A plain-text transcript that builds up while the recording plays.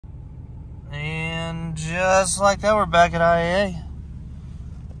And just like that, we're back at IAA.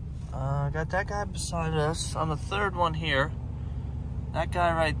 Got that guy beside us. I'm the third one here. That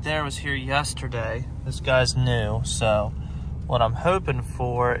guy right there was here yesterday. This guy's new, so what I'm hoping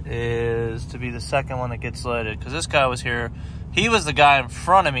for is to be the second one that gets loaded, because this guy was here. He was the guy in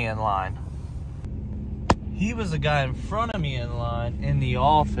front of me in line. He was the guy in front of me in line in the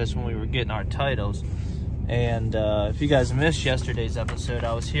office when we were getting our titles. And if you guys missed yesterday's episode,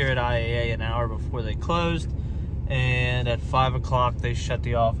 I was here at IAA an hour before they closed. And at 5 o'clock, they shut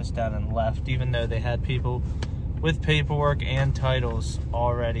the office down and left, even though they had people with paperwork and titles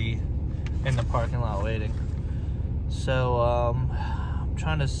already in the parking lot waiting. So I'm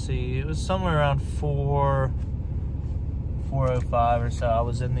trying to see. It was somewhere around 4:05 or so. I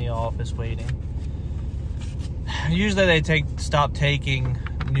was in the office waiting. Usually they stop taking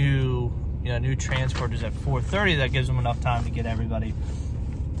new transporters at 4:30. That gives them enough time to get everybody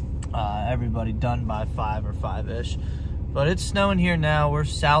done by 5 or 5-ish. But it's snowing here now. We're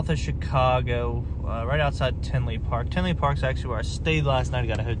south of Chicago, right outside Tinley Park. Tinley Park's actually where I stayed last night. I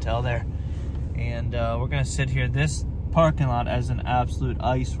got a hotel there. And we're gonna sit here. This parking lot as an absolute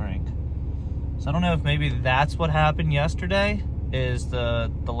ice rink. So I don't know if maybe that's what happened yesterday, is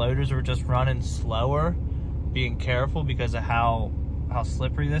the loaders were just running slower, being careful because of how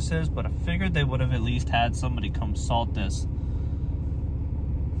slippery this is. But I figured they would have at least had somebody come salt this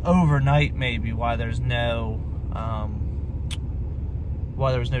overnight, maybe, while there's no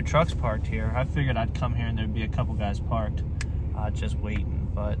trucks parked here. I figured I'd come here and there'd be a couple guys parked just waiting,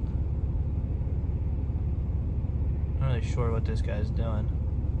 but I'm not really sure what this guy's doing.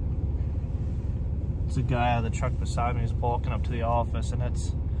 It's a guy out of the truck beside me who's walking up to the office, and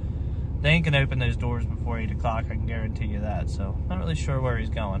they ain't gonna open those doors before 8 o'clock, I can guarantee you that. So not really sure where he's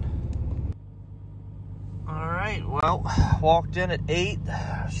going. All right, well, walked in at 8.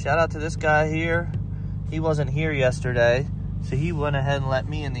 Shout out to this guy here. He wasn't here yesterday, so he went ahead and let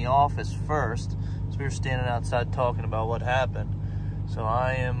me in the office first. So we were standing outside talking about what happened. So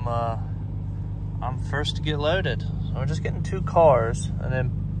I'm first to get loaded. So we're just getting 2 cars, and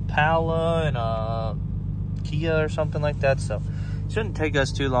then Pala and Kia or something like that. So it shouldn't take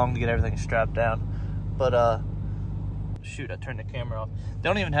us too long to get everything strapped down. But shoot, I turned the camera off. They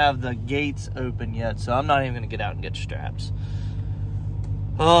don't even have the gates open yet, so I'm not even gonna get out and get straps.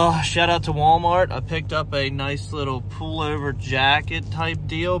 Shout out to Walmart. I picked up a nice little pullover jacket type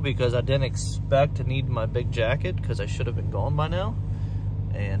deal because I didn't expect to need my big jacket, because I should have been gone by now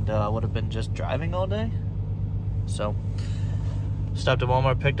and would have been just driving all day. So stopped at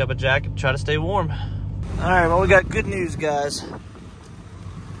Walmart, picked up a jacket, try to stay warm. All right, well, we got good news, guys.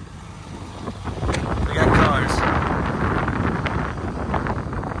 We got cars.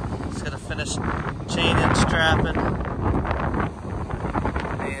 Just gotta finish chaining, strapping,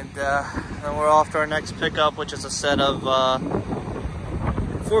 and then we're off to our next pickup, which is a set of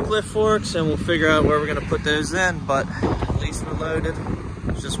forklift forks, and we'll figure out where we're gonna put those in. But at least we're loaded.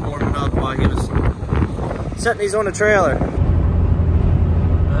 I was just warming up while he was setting these on the trailer.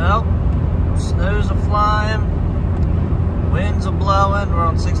 Well, snow's a-flying, winds are blowing. We're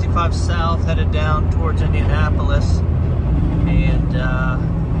on 65 South, headed down towards Indianapolis, and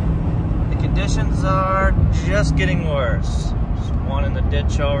the conditions are just getting worse. Just one in the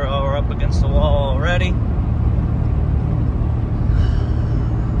ditch, or up against the wall already.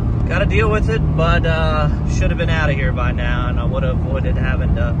 Got to deal with it, but should have been out of here by now, and I would have avoided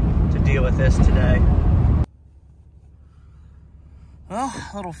having to deal with this today. Well,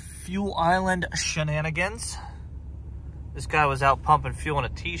 a little fuel island shenanigans. This guy was out pumping fuel in a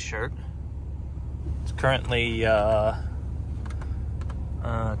t-shirt. It's currently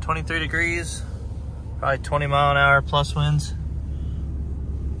 23 degrees, probably 20-mile-an-hour plus winds.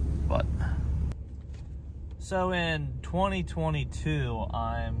 But so in 2022,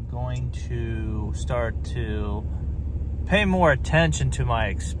 I'm going to start to pay more attention to my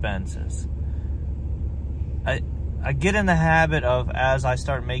expenses. I get in the habit of, as I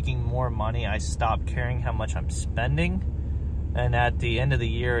start making more money, I stop caring how much I'm spending. And at the end of the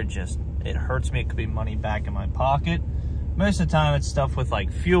year, it hurts me. It could be money back in my pocket. Most of the time, it's stuff with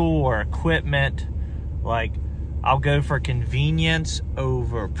like fuel or equipment. Like, I'll go for convenience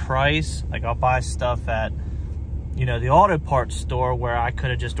over price. Like, I'll buy stuff at, the auto parts store where I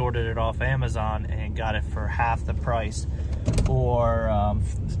could have just ordered it off Amazon and got it for half the price. Or,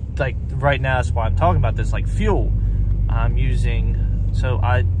 like, right now, that's why I'm talking about this, like fuel. I'm using, so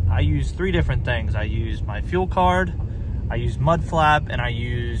I use 3 different things. I use my fuel card, I use Mud Flap, and I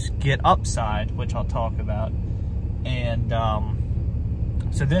use Get Upside, which I'll talk about. And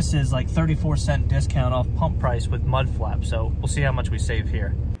so this is like 34-cent discount off pump price with Mud Flap. So we'll see how much we save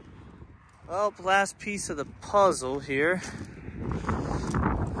here. Well, last piece of the puzzle here.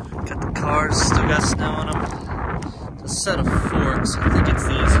 Got the cars, still got snow on them. It's a set of forks. I think it's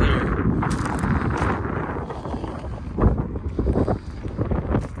these here.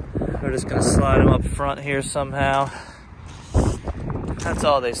 We're just gonna slide them up front here somehow. That's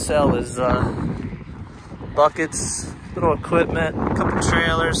all they sell is buckets, little equipment, a couple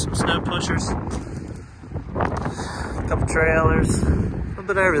trailers, some snow pushers, a couple trailers, a little bit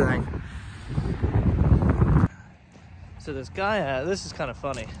of everything. So this guy, this is kind of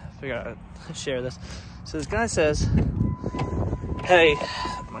funny. I figured I'd share this. So this guy says, hey,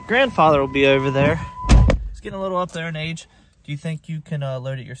 my grandfather will be over there. He's getting a little up there in age. Do you think you can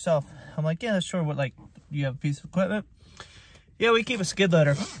load it yourself? I'm like, yeah, sure. What, like, you have a piece of equipment? Yeah, we keep a skid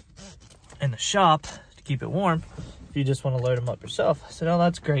loader in the shop to keep it warm if you just want to load them up yourself. I said, oh,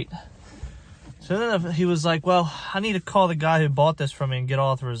 that's great. So then he was like, well, I need to call the guy who bought this from me and get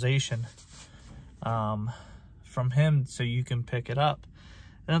authorization from him so you can pick it up.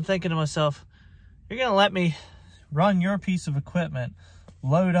 And I'm thinking to myself, you're going to let me run your piece of equipment,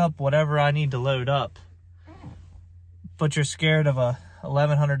 load up whatever I need to load up, but you're scared of a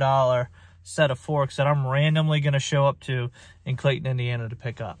 $1,100 set of forks that I'm randomly going to show up to in Clayton, Indiana to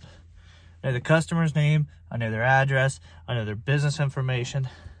pick up. I know the customer's name, I know their address, I know their business information.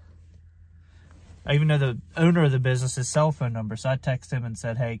 I even know the owner of the business's cell phone number, so I texted him and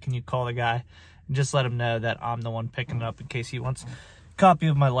said, hey, can you call the guy and just let him know that I'm the one picking it up in case he wants a copy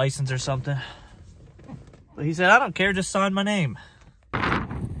of my license or something. But he said, I don't care, just sign my name. Well,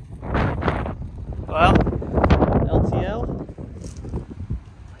 LTL,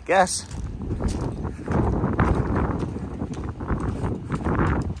 I guess.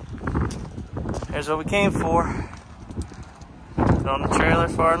 Here's what we came for. Put on the trailer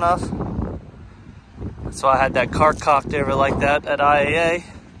far enough. That's why I had that car cocked over like that at IAA.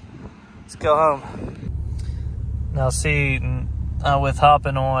 Let's go home. Now see, with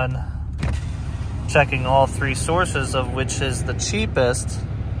hopping on, checking all three sources of which is the cheapest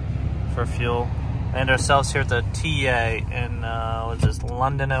for fuel, and ourselves here at the TA in, what's this,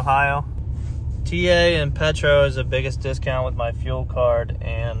 London, Ohio. TA and Petro is the biggest discount with my fuel card,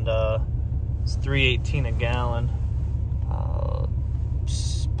 and it's $3.18 a gallon.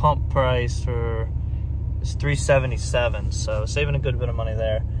 Pump price for is $3.77, so saving a good bit of money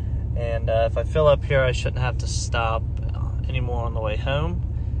there. And if I fill up here, I shouldn't have to stop anymore on the way home.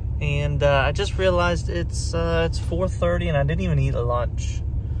 And I just realized it's 4:30 and I didn't even eat a lunch.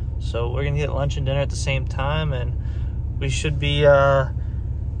 So we're gonna get lunch and dinner at the same time, and we should be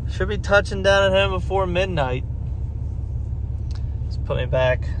touching down at home before midnight. It's put me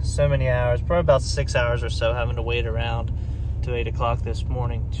back so many hours, probably about 6 hours or so, having to wait around to 8 o'clock this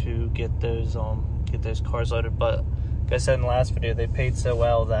morning to get those cars loaded. But like I said in the last video, they paid so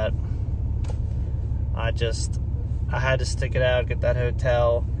well that I had to stick it out, get that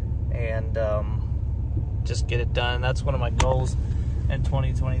hotel, and just get it done. That's one of my goals in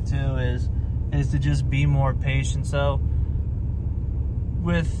 2022 is to just be more patient. So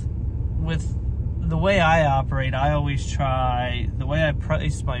with the way I operate, I always try, the way I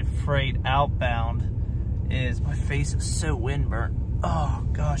price my freight outbound is, my face is so windburnt. Oh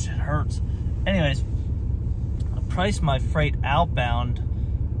gosh, it hurts. Anyways, I price my freight outbound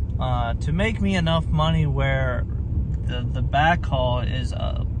to make me enough money where the backhaul is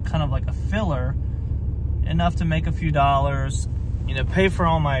kind of like a filler, enough to make a few dollars, you know, pay for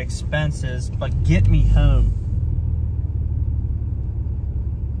all my expenses, but get me home.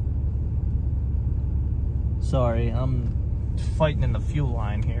 Sorry, I'm fighting in the fuel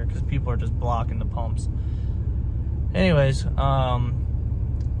line here because people are just blocking the pumps. Anyways,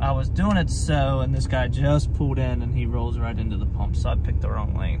 I was doing it so, and this guy just pulled in and he rolls right into the pump, so I picked the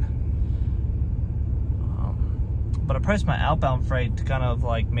wrong lane. But I priced my outbound freight to kind of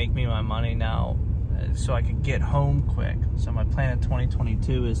like make me my money now so I could get home quick. So my plan in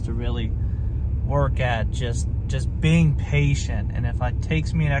 2022 is to really work at just being patient. And if it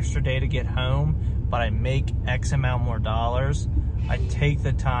takes me an extra day to get home, but I make X amount more dollars, I take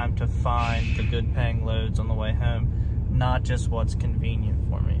the time to find the good paying loads on the way home, not just what's convenient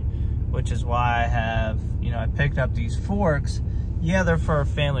for me. Which is why I have, you know, I picked up these forks. Yeah, they're for a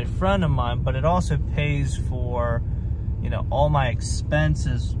family friend of mine, but it also pays for, you know, all my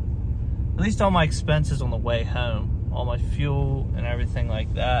expenses, at least all my expenses on the way home, all my fuel and everything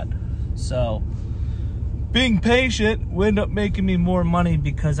like that. So being patient will end up making me more money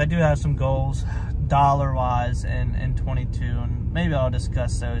because I do have some goals dollar-wise in 22, and maybe I'll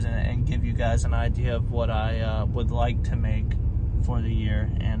discuss those and give you guys an idea of what I would like to make for the year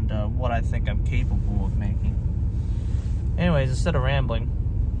and what I think I'm capable of making. Anyways, instead of rambling,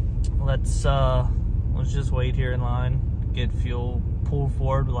 let's just wait here in line, get fuel, pull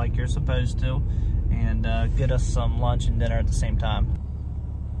forward like you're supposed to, and get us some lunch and dinner at the same time.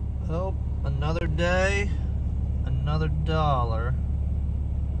 Oh, another day, another dollar.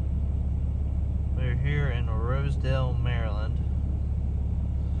 We're here in Rosedale, Maryland,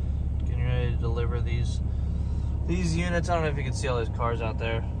 getting ready to deliver these units. I don't know if you can see all these cars out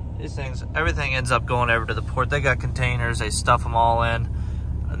there. These things, everything ends up going over to the port. They got containers, they stuff them all in,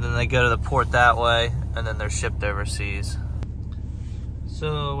 and then they go to the port that way, and then they're shipped overseas.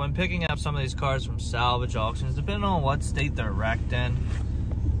 So when picking up some of these cars from salvage auctions, depending on what state they're wrecked in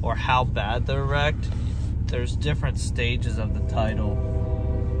or how bad they're wrecked, there's different stages of the title.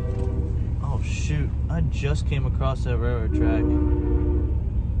 Oh shoot, I just came across that railroad track.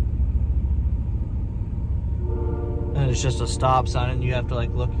 And it's just a stop sign and you have to like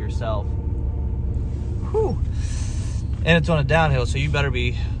look yourself. Whew. And it's on a downhill, so you better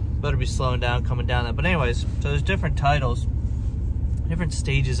be slowing down coming down that. But anyways, so there's different titles, different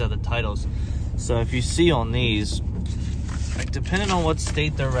stages of the titles. So if you see on these, like depending on what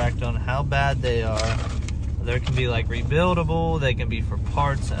state they're wrecked on, how bad they are, there can be like rebuildable, they can be for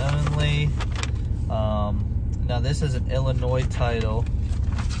parts only. Now this is an Illinois title.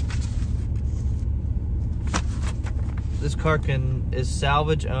 This car is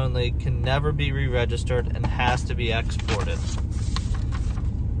salvage only, can never be re-registered, and has to be exported.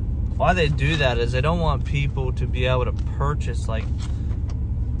 Why they do that is they don't want people to be able to purchase, like,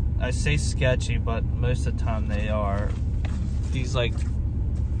 I say sketchy, but most of the time they are, these like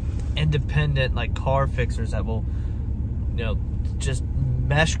independent like car fixers that will, you know, just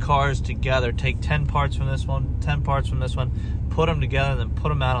mesh cars together, take 10 parts from this one, 10 parts from this one, put them together, and then put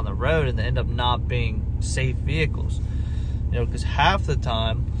them out on the road, and they end up not being safe vehicles. You know, because half the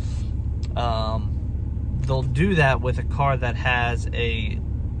time, they'll do that with a car that has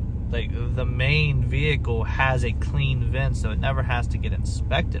like the main vehicle has a clean VIN, so it never has to get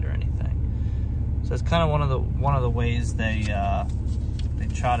inspected or anything. So it's kind of one of the ways they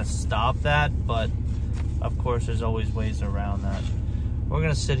try to stop that, but of course there's always ways around that. We're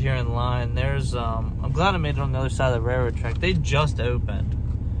gonna sit here in line. There's I'm glad I made it on the other side of the railroad track. They just opened,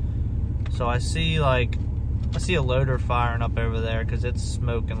 so I see a loader firing up over there because it's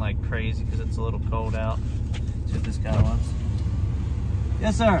smoking like crazy because it's a little cold out. See what this guy wants.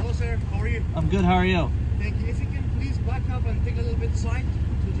 Yes, sir. Hello, sir. How are you? I'm good. How are you? Thank you. If you can please back up and take a little bit side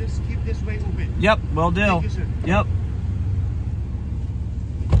to just keep this way open. Yep, will do. Thank you, sir. Yep.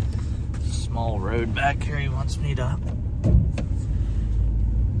 Small road back here. He wants me to.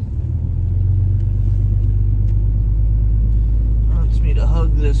 Wants me to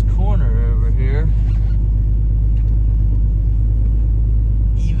hug this corner over here.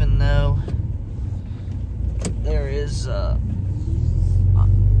 Even though there is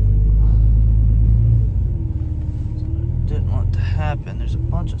didn't want to happen. There's a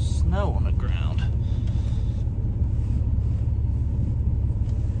bunch of snow on the ground.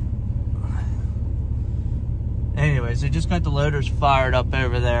 Anyways, they just got the loaders fired up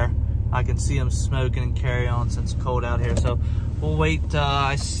over there. I can see them smoking and carry on since it's cold out here. So we'll wait.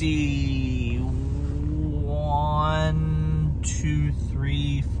 I see 1, 2,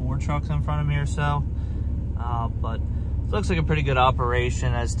 3, 4 trucks in front of me or so. But it looks like a pretty good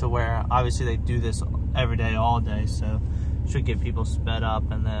operation as to where obviously they do this every day, all day. So should get people sped up,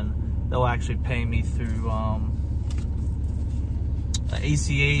 and then they'll actually pay me through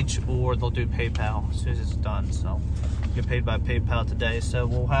ACH, or they'll do PayPal as soon as it's done. So get paid by PayPal today, so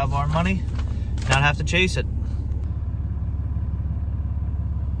we'll have our money, not have to chase it.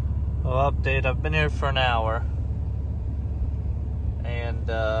 Well, update, I've been here for an hour, and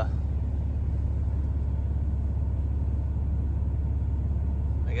I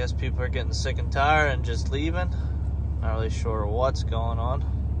guess people are getting sick and tired and just leaving. Not really sure what's going on.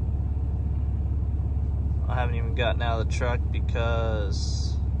 I haven't even gotten out of the truck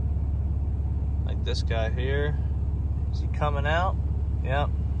because, like this guy here, is he coming out? Yep.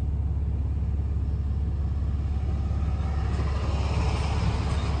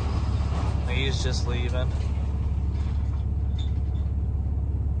 He's just leaving.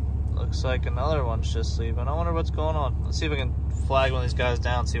 Looks like another one's just leaving. I wonder what's going on. Let's see if I can flag one of these guys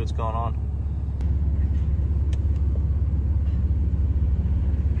down and see what's going on.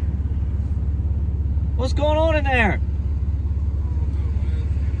 What's going on in there?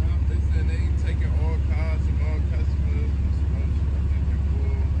 They said they taking all cars and all customers and stuff.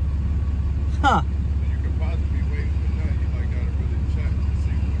 Huh. So you could possibly wait for nothing. You like gotta really check to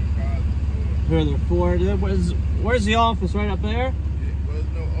see what the cars are for. Here they're for. Where's the office? Right up there? Yeah, well, there's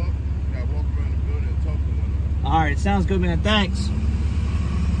no office. You gotta walk around the building and talk to one another. All right, sounds good, man. Thanks.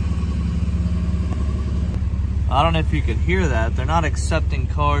 I don't know if you could hear that. They're not accepting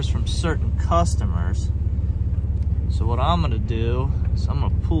cars from certain customers. So what I'm gonna do is I'm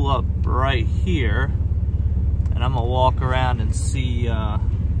gonna pull up right here and I'm gonna walk around and see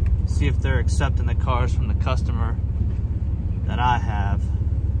if they're accepting the cars from the customer that I have.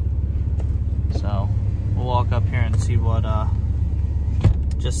 So we'll walk up here and see what,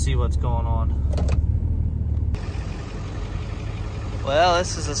 just see what's going on. Well,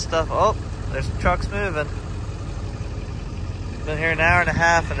 this is the stuff. Oh, there's trucks moving. Been here an hour and a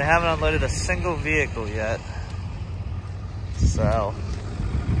half and they haven't unloaded a single vehicle yet. So,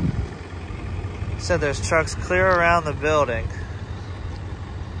 said there's trucks clear around the building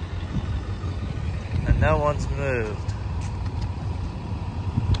and no one's moved.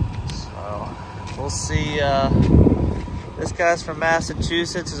 So, we'll see. This guy's from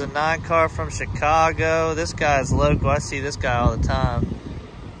Massachusetts. There's a 9 car from Chicago. This guy's local. I see this guy all the time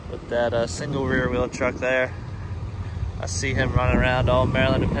with that single rear wheel truck there. I see him running around all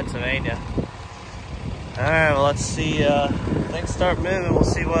Maryland and Pennsylvania. All right, well, let's see. Things start moving. We'll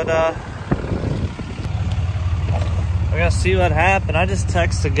see what. We're gonna see what happened. I just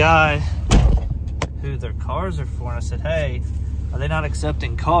texted a guy who their cars are for, and I said, "Hey, are they not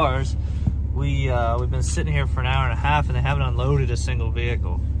accepting cars? We've been sitting here for an hour and a half, and they haven't unloaded a single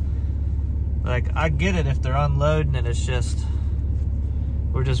vehicle." Like, I get it if they're unloading and it's just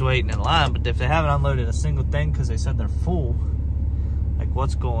we're just waiting in line, but if they haven't unloaded a single thing because they said they're full, like,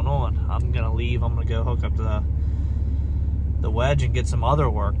 what's going on? I'm gonna leave. I'm gonna go hook up to the wedge and get some other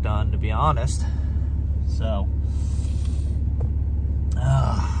work done, to be honest. So,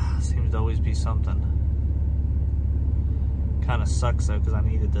 seems to always be something. Kind of sucks though, because I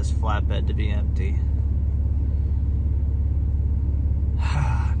needed this flatbed to be empty.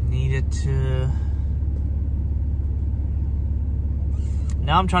 Needed to.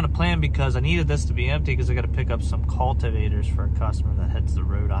 Now I'm trying to plan because I needed this to be empty because I got to pick up some cultivators for a customer that heads to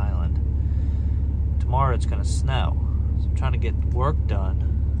Rhode Island. Tomorrow it's going to snow. So I'm trying to get work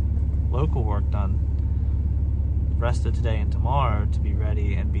done, local work done, the rest of today and tomorrow to be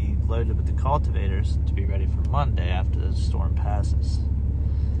ready and be loaded with the cultivators to be ready for Monday after the storm passes.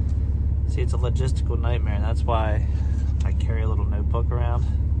 See, it's a logistical nightmare, and that's why I carry a little notebook around.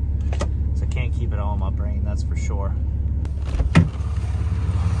 So I can't keep it all in my brain, that's for sure.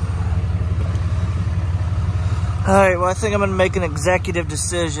 Alright, well, I think I'm going to make an executive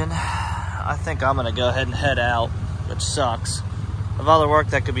decision. I think I'm going to go ahead and head out, which sucks. I have other work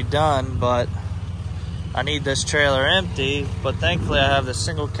that could be done, but I need this trailer empty. But thankfully I have the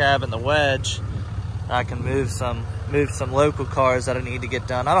single cab and the wedge. I can move some local cars that I need to get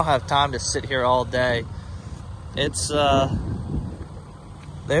done. I don't have time to sit here all day. It's, they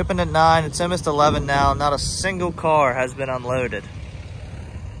opened at 9, it's almost 11 now. Not a single car has been unloaded.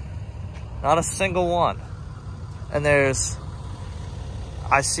 Not a single one. And I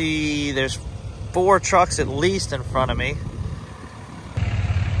see there's 4 trucks at least in front of me.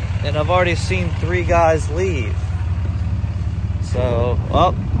 And I've already seen 3 guys leave. So,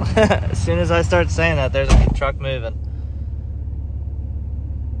 well, as soon as I start saying that, there's a truck moving.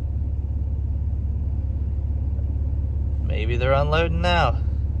 Maybe they're unloading now.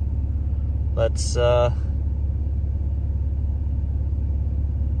 Let's,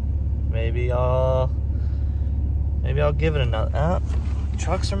 maybe I'll give it another.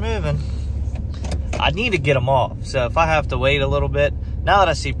 Trucks are moving. I need to get them off. So if I have to wait a little bit, now that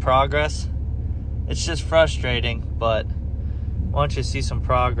I see progress, it's just frustrating. But once you see some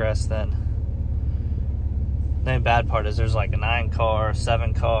progress, then the bad part is there's like a 9 car,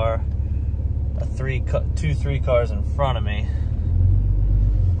 7 car, 3 cars in front of me.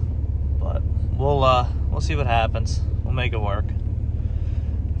 But we'll see what happens. We'll make it work.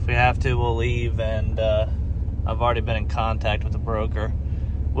 If we have to, we'll leave, and I've already been in contact with the broker,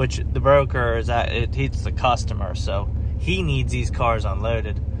 which the broker is he's the customer, so he needs these cars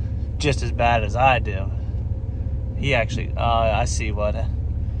unloaded just as bad as I do. He actually, I see what,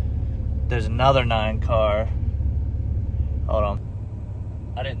 there's another 9 car. Hold on.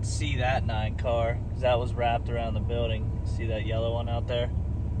 I didn't see that 9 car because that was wrapped around the building. See that yellow one out there?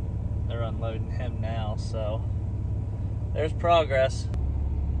 They're unloading him now, so there's progress.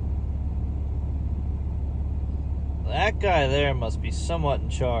 That guy there must be somewhat in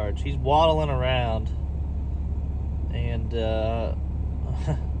charge. He's waddling around, and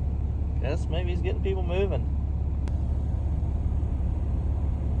guess maybe he's getting people moving.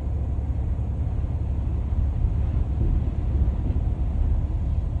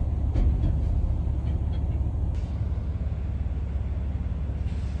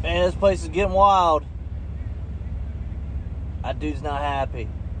 Man, this place is getting wild. That dude's not happy.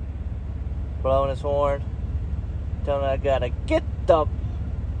 Blowing his horn. Tell me I gotta get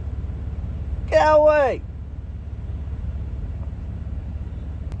away.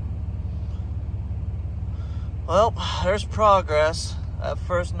 Well, there's progress. That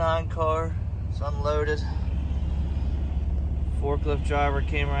first 9 car is unloaded. Forklift driver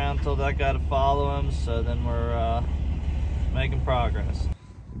came around, told that guy to follow him, so then we're making progress.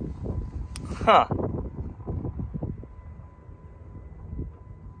 Huh.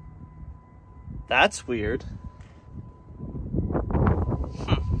 That's weird.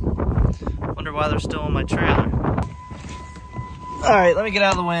 Wonder why they're still in my trailer. Alright, let me get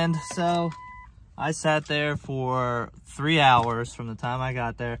out of the wind. So, I sat there for 3 hours from the time I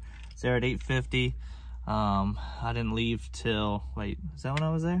got there. I was there at 8:50. I didn't leave till, wait, is that when I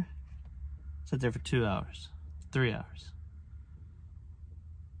was there? I sat there for 2 hours. 3 hours.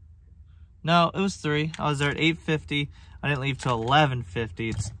 No, it was 3. I was there at 8:50. I didn't leave till 11:50.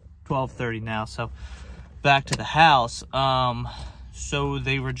 It's 12:30 now, so back to the house. So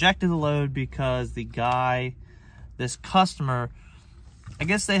they rejected the load because the guy, this customer, I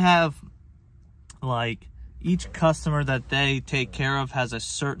guess they have, like, each customer that they take care of has a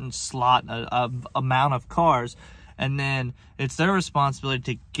certain slot, amount of cars, and then it's their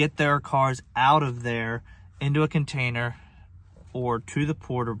responsibility to get their cars out of there into a container or to the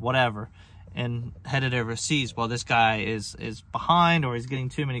port or whatever and headed overseas. While this guy is behind, or he's getting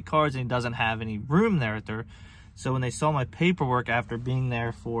too many cars and he doesn't have any room there at their. So when they saw my paperwork after being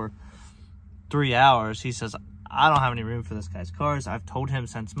there for 3 hours, he says, I don't have any room for this guy's cars. I've told him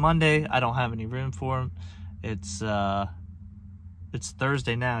since Monday I don't have any room for him. It's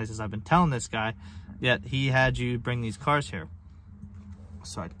Thursday now. He says, I've been telling this guy, yet he had you bring these cars here.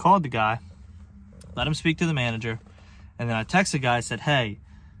 So I called the guy, let him speak to the manager, and then I texted the guy, said, hey,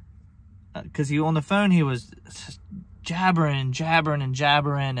 because he on the phone, he was jabbering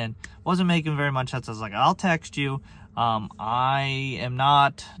and wasn't making very much sense. I was like, I'll text you. I am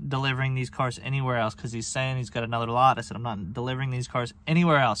not delivering these cars anywhere else, because he's saying he's got another lot. I said, I'm not delivering these cars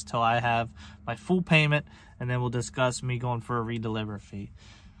anywhere else till I have my full payment, and then we'll discuss me going for a redeliver fee.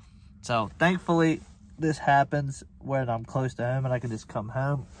 So thankfully this happens when I'm close to home and I can just come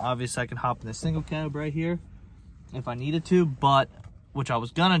home. Obviously I can hop in the single cab right here if I needed to, but which I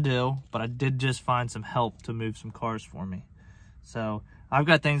was gonna do, but I did just find some help to move some cars for me. So I've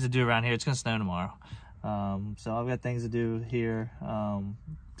got things to do around here. It's gonna snow tomorrow. So I've got things to do here.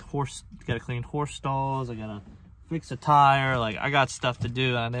 Gotta clean horse stalls. I gotta fix a tire. Like, I got stuff to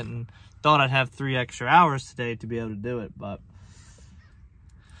do. I thought I'd have 3 extra hours today to be able to do it, but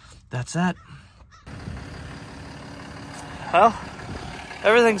that's that. Well,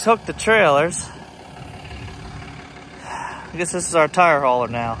 everything's hooked to trailers. I guess this is our tire hauler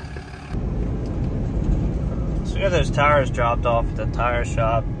now. So we got those tires dropped off at the tire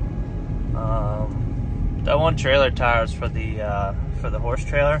shop. That one trailer tires for the horse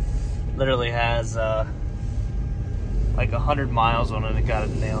trailer literally has like 100 miles on it. It got a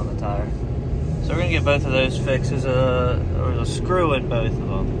nail in the tire. So we're gonna get both of those fixed. There's a screw in both of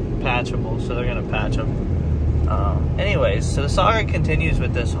them, patchable. So they're gonna patch them. Anyways, so the saga continues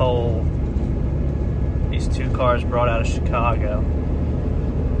with this whole. These 2 cars brought out of Chicago.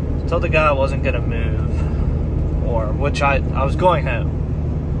 I told the guy I wasn't gonna move, which I was going home.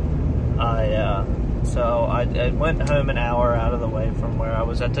 So I went home an hour out of the way from where I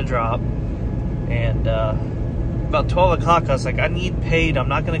was at the drop, and about 12 o'clock I was like, I need paid. I'm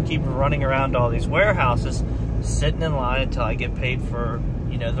not gonna keep running around to all these warehouses sitting in line until I get paid for,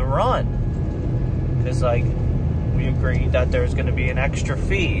 the run. Because, like, we agreed that there's going to be an extra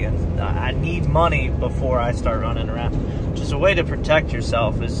fee, and I need money before I start running around. Just a way to protect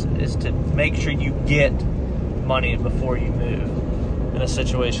yourself is to make sure you get money before you move in a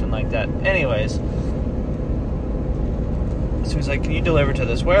situation like that. Anyways, so he's like, can you deliver to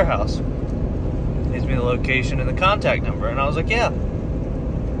this warehouse? He gives me the location and the contact number, and I was like, yeah,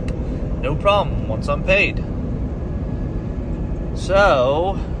 no problem, once I'm paid.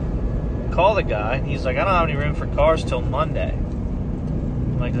 So call the guy, and he's like, I don't have any room for cars till Monday.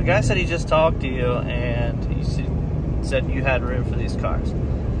 I'm like, the guy said he just talked to you and he said you had room for these cars.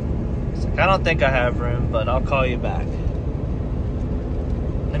 He's like, I don't think I have room, but I'll call you back.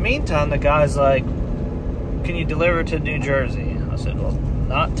 In the meantime, the guy's like, can you deliver to New Jersey? I said, well,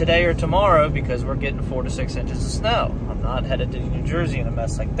 not today or tomorrow, because we're getting 4 to 6 inches of snow. I'm not headed to New Jersey in a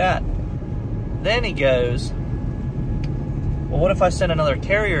mess like that. Then he goes, well, what if I send another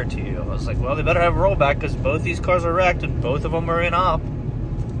carrier to you? I was like, well, they better have a rollback, because both these cars are wrecked and both of them are in op.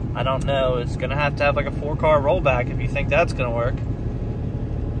 I don't know. It's going to have like a 4-car rollback if you think that's going to work.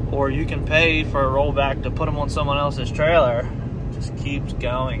 Or you can pay for a rollback to put them on someone else's trailer. It just keeps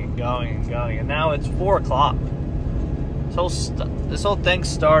going and going and going. And now it's 4 o'clock. This whole thing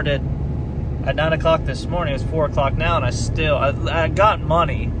started at 9 o'clock this morning. It's 4 o'clock now, and I got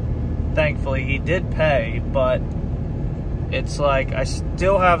money. Thankfully, he did pay, but it's like I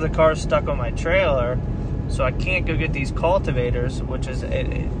still have the car stuck on my trailer, so I can't go get these cultivators, which is,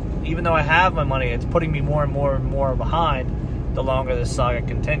 even though I have my money, it's putting me more and more and more behind the longer this saga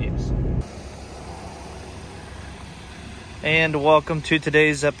continues. And welcome to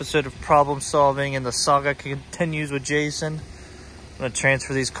today's episode of Problem Solving, and the saga continues with Jason. I'm gonna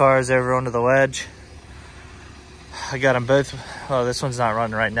transfer these cars over onto the wedge. I got them both, well, this one's not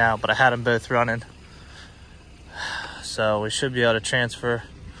running right now, but I had them both running. So we should be able to transfer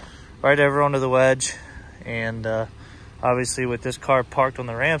right over onto the wedge. And obviously with this car parked on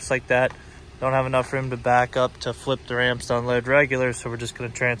the ramps like that, don't have enough room to back up to flip the ramps to unload regular, so we're just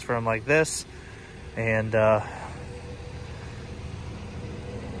gonna transfer them like this.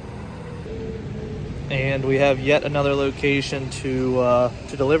 And we have yet another location to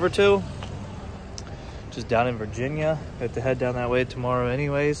deliver to, which is down in Virginia. We have to head down that way tomorrow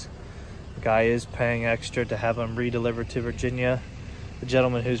anyways. The guy is paying extra to have them re-delivered to Virginia. The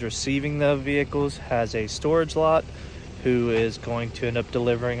gentleman who's receiving the vehicles has a storage lot who is going to end up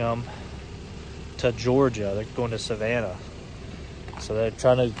delivering them to Georgia. They're going to Savannah. So they're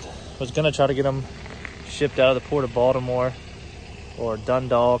was gonna try to get them shipped out of the port of Baltimore or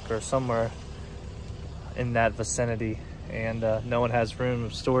Dundalk or somewhere in that vicinity, and no one has room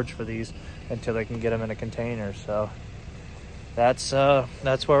of storage for these until they can get them in a container. So that's where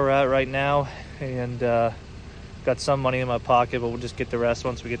we're at right now, and got some money in my pocket, but we'll just get the rest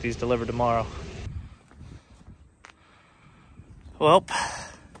once we get these delivered tomorrow. Well,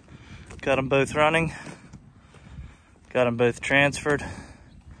 got them both running, got them both transferred.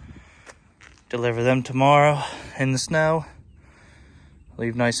 Deliver them tomorrow in the snow.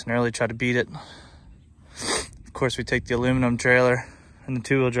 Leave nice and early, try to beat it. Of course, we take the aluminum trailer and the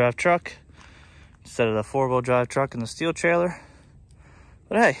 2-wheel drive truck instead of the 4-wheel drive truck and the steel trailer.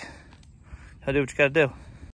 But hey, gotta do what you gotta do.